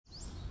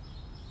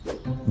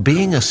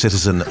Being a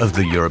citizen of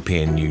the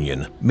European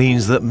Union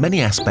means that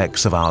many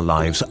aspects of our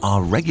lives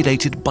are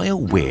regulated by a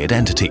weird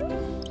entity.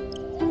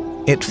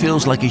 It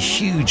feels like a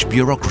huge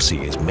bureaucracy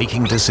is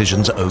making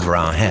decisions over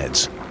our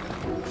heads.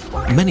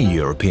 Many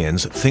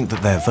Europeans think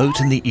that their vote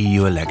in the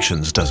EU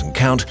elections doesn't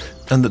count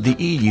and that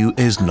the EU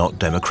is not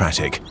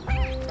democratic.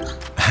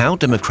 How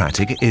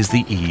democratic is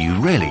the EU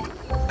really?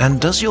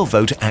 And does your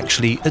vote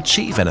actually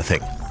achieve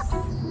anything?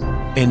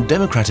 In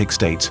democratic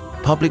states,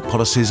 public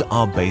policies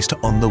are based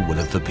on the will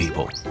of the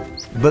people.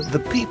 But the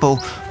people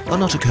are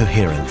not a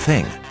coherent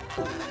thing.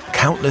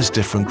 Countless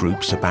different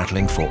groups are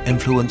battling for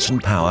influence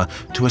and power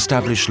to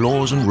establish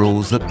laws and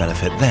rules that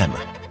benefit them.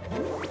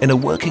 In a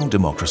working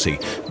democracy,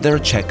 there are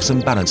checks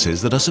and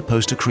balances that are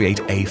supposed to create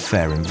a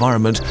fair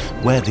environment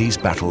where these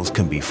battles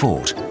can be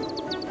fought.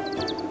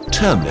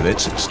 Term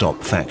limits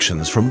stop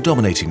factions from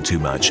dominating too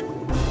much.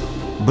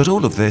 But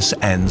all of this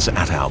ends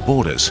at our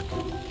borders.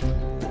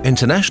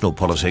 International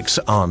politics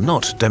are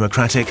not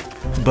democratic,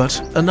 but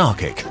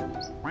anarchic.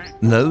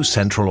 No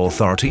central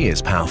authority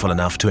is powerful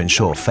enough to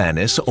ensure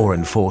fairness or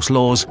enforce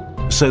laws,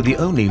 so the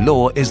only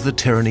law is the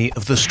tyranny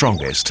of the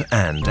strongest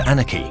and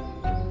anarchy.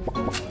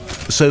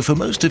 So for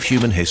most of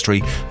human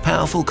history,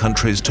 powerful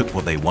countries took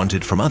what they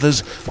wanted from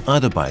others,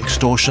 either by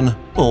extortion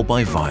or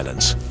by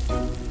violence.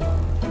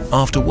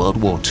 After World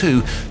War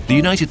II, the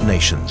United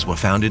Nations were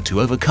founded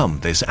to overcome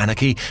this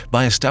anarchy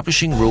by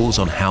establishing rules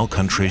on how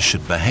countries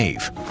should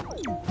behave.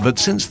 But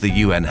since the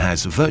UN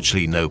has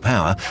virtually no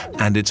power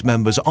and its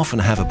members often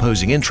have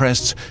opposing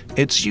interests,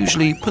 it's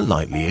usually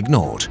politely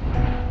ignored.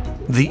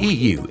 The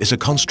EU is a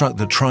construct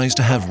that tries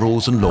to have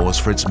rules and laws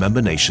for its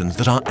member nations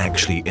that are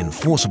actually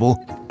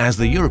enforceable, as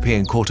the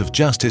European Court of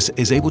Justice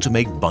is able to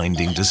make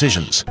binding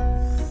decisions.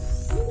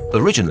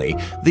 Originally,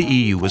 the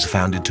EU was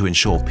founded to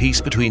ensure peace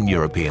between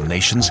European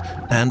nations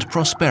and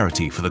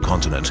prosperity for the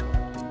continent.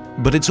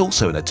 But it's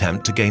also an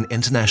attempt to gain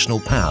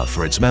international power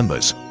for its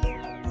members.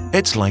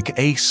 It's like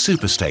a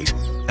superstate,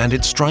 and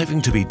it's striving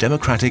to be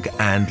democratic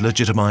and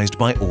legitimized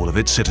by all of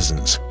its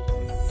citizens.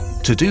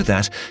 To do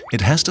that,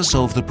 it has to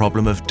solve the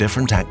problem of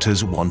different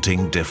actors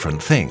wanting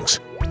different things.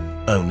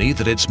 Only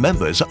that its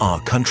members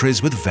are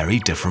countries with very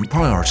different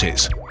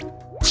priorities.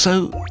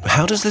 So,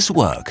 how does this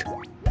work?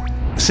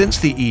 Since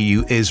the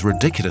EU is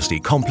ridiculously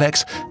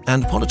complex,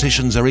 and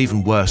politicians are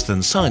even worse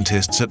than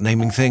scientists at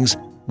naming things,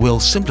 we'll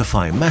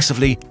simplify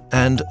massively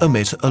and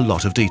omit a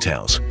lot of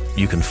details.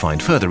 You can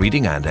find further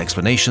reading and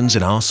explanations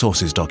in our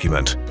sources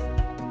document.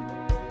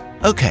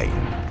 Okay.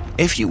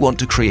 If you want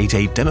to create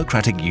a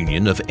democratic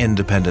union of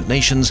independent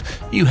nations,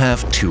 you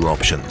have two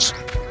options.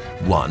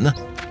 1.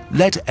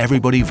 Let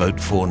everybody vote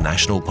for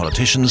national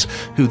politicians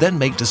who then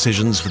make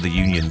decisions for the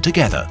union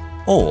together.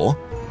 Or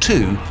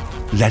 2.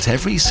 Let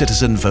every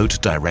citizen vote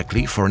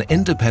directly for an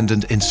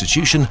independent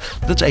institution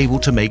that's able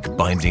to make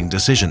binding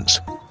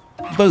decisions.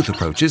 Both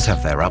approaches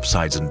have their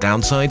upsides and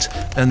downsides,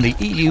 and the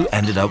EU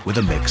ended up with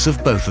a mix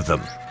of both of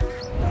them.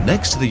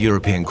 Next to the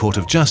European Court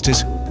of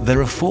Justice,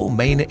 there are four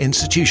main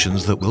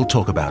institutions that we'll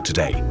talk about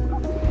today.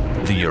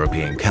 The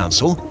European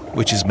Council,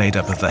 which is made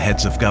up of the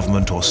heads of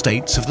government or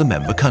states of the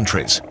member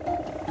countries.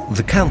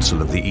 The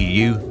Council of the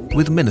EU,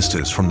 with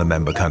ministers from the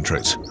member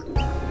countries.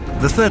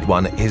 The third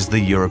one is the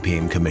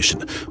European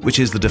Commission, which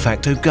is the de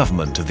facto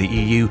government of the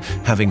EU,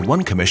 having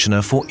one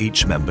commissioner for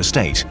each member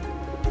state.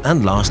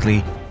 And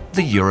lastly,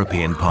 the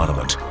European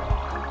Parliament.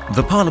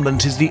 The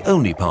Parliament is the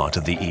only part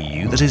of the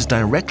EU that is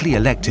directly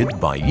elected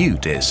by you,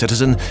 dear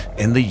citizen,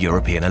 in the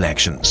European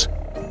elections.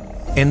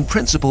 In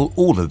principle,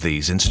 all of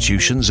these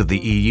institutions of the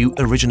EU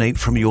originate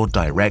from your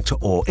direct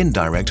or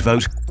indirect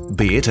vote,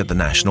 be it at the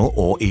national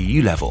or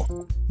EU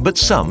level. But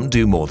some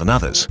do more than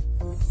others.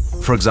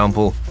 For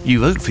example,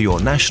 you vote for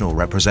your national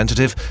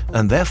representative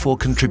and therefore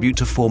contribute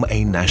to form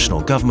a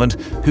national government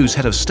whose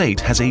head of state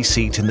has a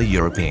seat in the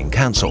European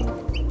Council.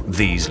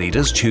 These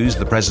leaders choose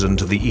the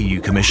President of the EU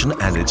Commission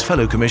and its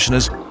fellow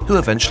commissioners, who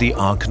eventually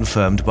are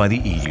confirmed by the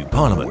EU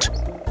Parliament.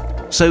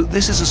 So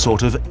this is a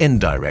sort of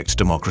indirect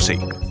democracy.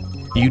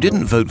 You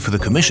didn't vote for the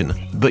Commission,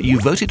 but you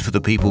voted for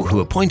the people who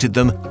appointed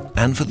them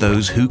and for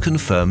those who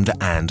confirmed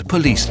and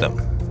policed them.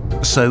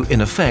 So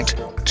in effect,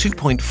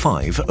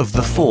 2.5 of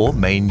the 4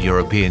 main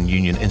European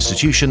Union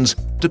institutions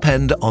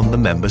depend on the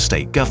member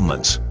state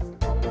governments.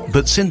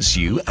 But since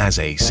you, as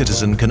a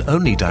citizen, can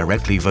only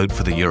directly vote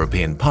for the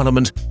European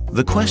Parliament,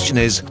 the question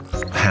is,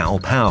 how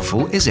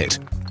powerful is it?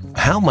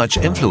 How much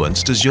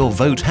influence does your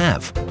vote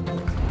have?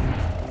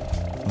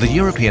 The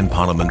European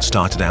Parliament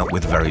started out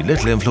with very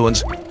little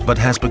influence, but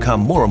has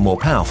become more and more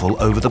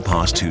powerful over the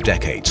past 2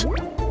 decades.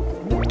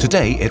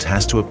 Today, it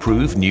has to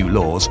approve new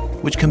laws,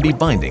 which can be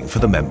binding for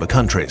the member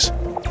countries.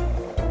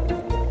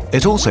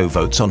 It also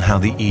votes on how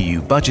the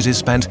EU budget is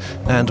spent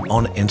and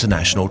on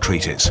international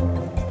treaties.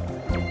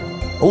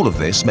 All of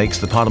this makes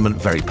the Parliament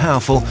very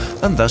powerful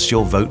and thus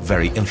your vote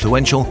very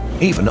influential,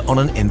 even on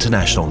an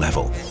international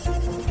level.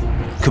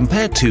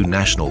 Compared to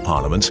national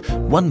parliaments,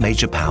 one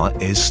major power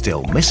is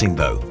still missing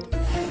though.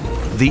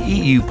 The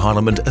EU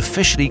Parliament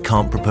officially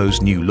can't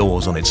propose new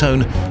laws on its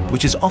own,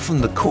 which is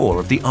often the core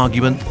of the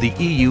argument the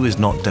EU is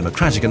not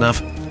democratic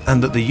enough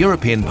and that the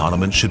European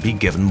Parliament should be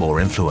given more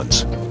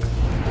influence.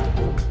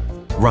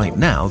 Right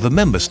now, the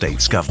member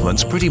states'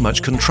 governments pretty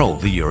much control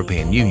the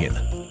European Union.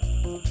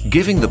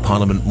 Giving the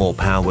Parliament more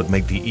power would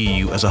make the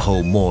EU as a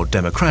whole more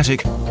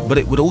democratic, but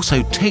it would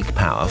also take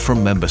power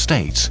from member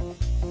states.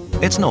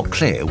 It's not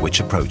clear which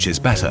approach is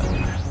better.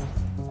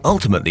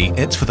 Ultimately,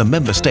 it's for the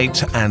member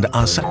states and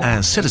us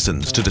as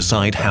citizens to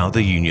decide how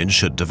the Union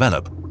should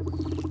develop.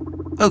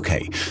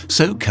 Okay,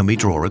 so can we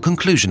draw a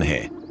conclusion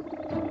here?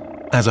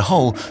 As a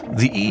whole,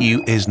 the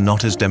EU is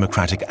not as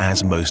democratic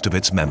as most of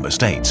its member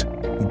states,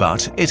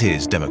 but it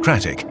is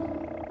democratic.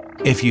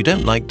 If you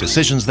don't like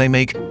decisions they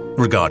make,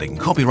 regarding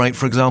copyright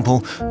for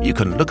example, you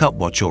can look up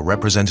what your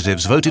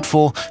representatives voted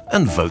for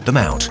and vote them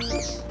out.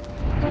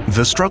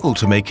 The struggle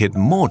to make it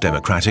more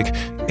democratic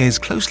is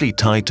closely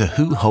tied to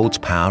who holds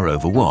power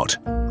over what.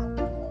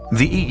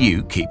 The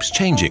EU keeps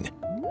changing.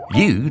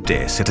 You,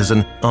 dear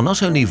citizen, are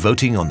not only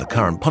voting on the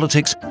current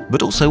politics,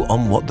 but also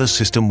on what the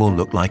system will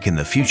look like in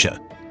the future.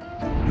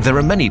 There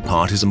are many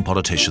partisan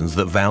politicians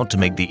that vowed to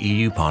make the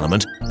EU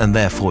Parliament, and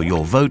therefore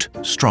your vote,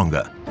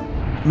 stronger.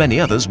 Many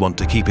others want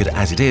to keep it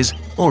as it is,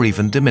 or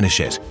even diminish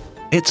it.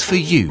 It's for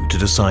you to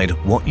decide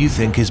what you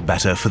think is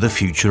better for the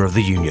future of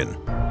the Union.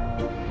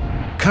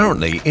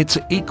 Currently, it's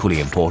equally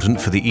important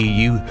for the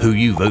EU who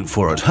you vote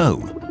for at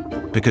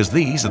home, because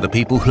these are the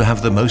people who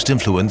have the most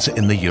influence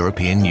in the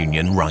European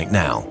Union right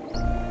now.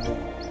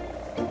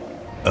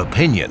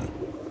 Opinion.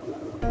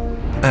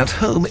 At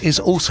home is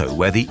also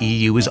where the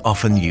EU is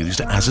often used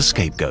as a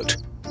scapegoat.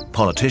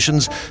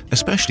 Politicians,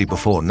 especially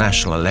before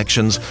national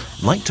elections,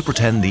 like to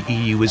pretend the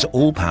EU is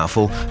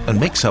all-powerful and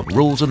makes up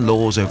rules and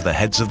laws over the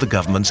heads of the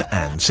governments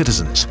and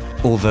citizens,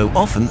 although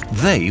often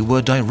they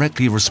were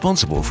directly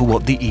responsible for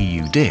what the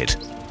EU did.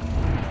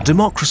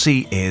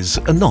 Democracy is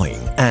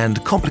annoying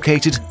and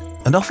complicated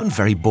and often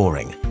very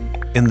boring.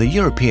 In the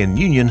European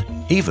Union,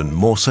 even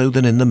more so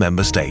than in the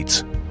member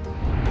states.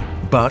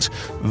 But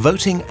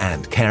voting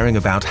and caring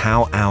about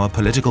how our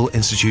political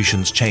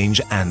institutions change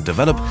and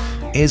develop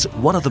is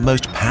one of the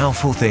most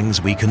powerful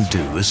things we can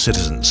do as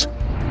citizens.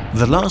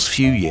 The last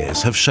few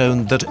years have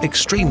shown that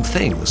extreme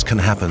things can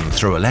happen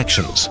through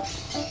elections.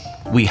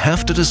 We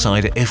have to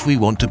decide if we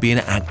want to be an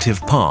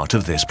active part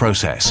of this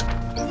process.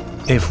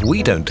 If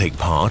we don't take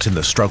part in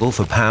the struggle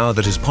for power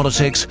that is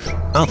politics,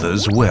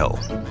 others will.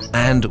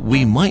 And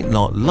we might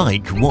not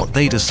like what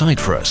they decide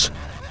for us.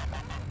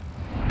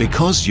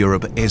 Because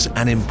Europe is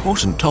an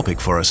important topic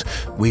for us,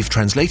 we've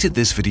translated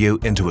this video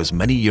into as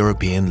many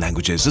European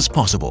languages as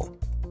possible.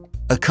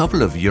 A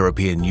couple of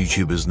European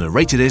YouTubers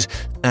narrated it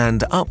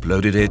and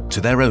uploaded it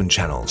to their own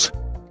channels.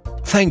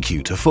 Thank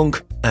you to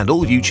Funk and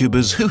all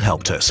YouTubers who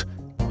helped us.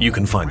 You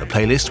can find the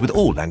playlist with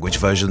all language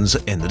versions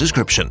in the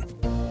description.